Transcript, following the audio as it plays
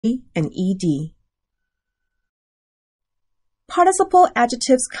and ed. Participle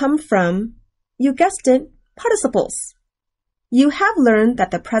adjectives come from, you guessed it, participles. You have learned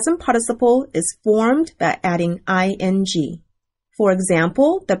that the present participle is formed by adding ing. For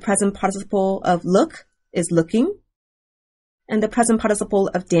example, the present participle of look is looking, and the present participle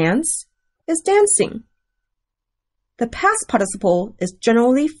of dance is dancing. The past participle is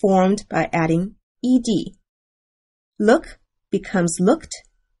generally formed by adding ed. Look becomes looked,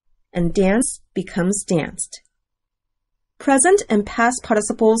 and dance becomes danced. Present and past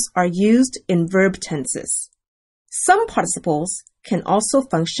participles are used in verb tenses. Some participles can also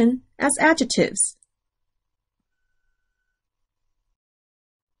function as adjectives.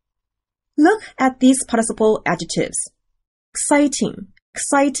 Look at these participle adjectives. Exciting,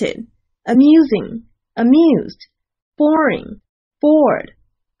 excited, amusing, amused, boring, bored,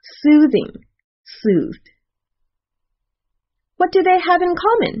 soothing, soothed. What do they have in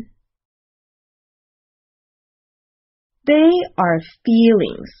common? They are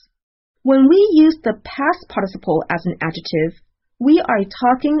feelings. When we use the past participle as an adjective, we are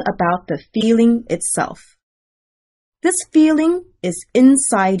talking about the feeling itself. This feeling is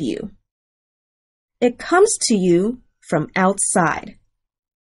inside you. It comes to you from outside.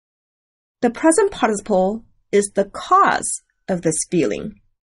 The present participle is the cause of this feeling.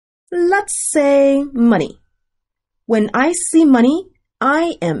 Let's say money. When I see money,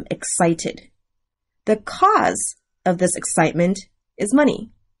 I am excited. The cause of this excitement is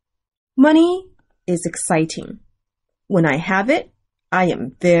money. Money is exciting. When I have it, I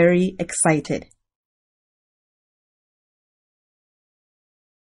am very excited.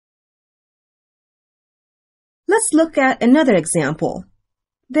 Let's look at another example.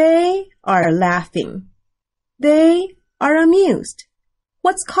 They are laughing. They are amused.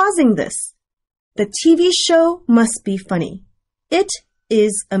 What's causing this? The TV show must be funny. It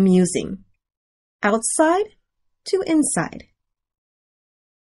is amusing. Outside to inside.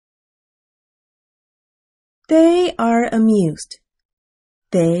 They are amused.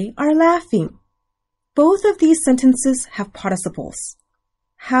 They are laughing. Both of these sentences have participles.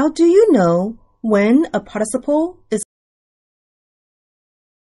 How do you know when a participle is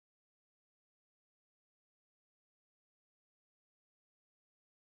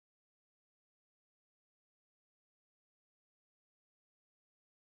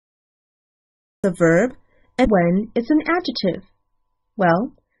a verb and when it's an adjective?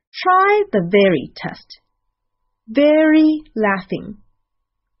 Well, try the very test. Very laughing.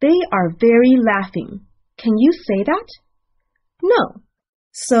 They are very laughing. Can you say that? No.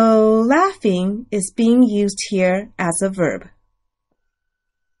 So laughing is being used here as a verb.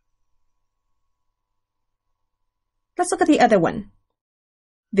 Let's look at the other one.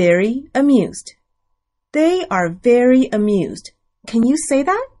 Very amused. They are very amused. Can you say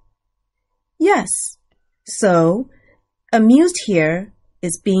that? Yes. So amused here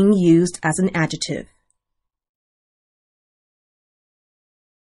is being used as an adjective.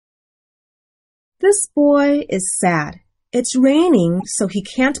 This boy is sad. It's raining, so he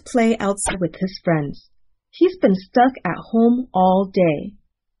can't play outside with his friends. He's been stuck at home all day.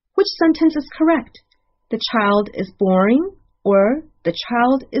 Which sentence is correct? The child is boring or the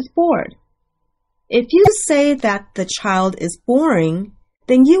child is bored? If you say that the child is boring,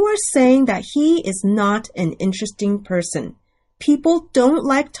 then you are saying that he is not an interesting person. People don't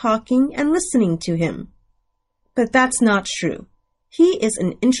like talking and listening to him. But that's not true. He is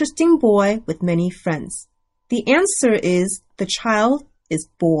an interesting boy with many friends. The answer is the child is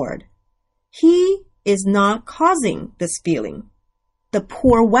bored. He is not causing this feeling. The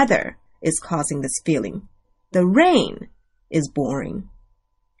poor weather is causing this feeling. The rain is boring.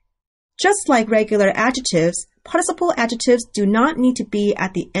 Just like regular adjectives, participle adjectives do not need to be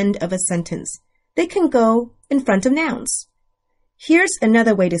at the end of a sentence. They can go in front of nouns. Here's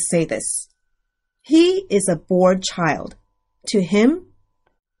another way to say this. He is a bored child. To him,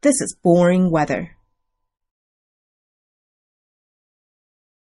 this is boring weather.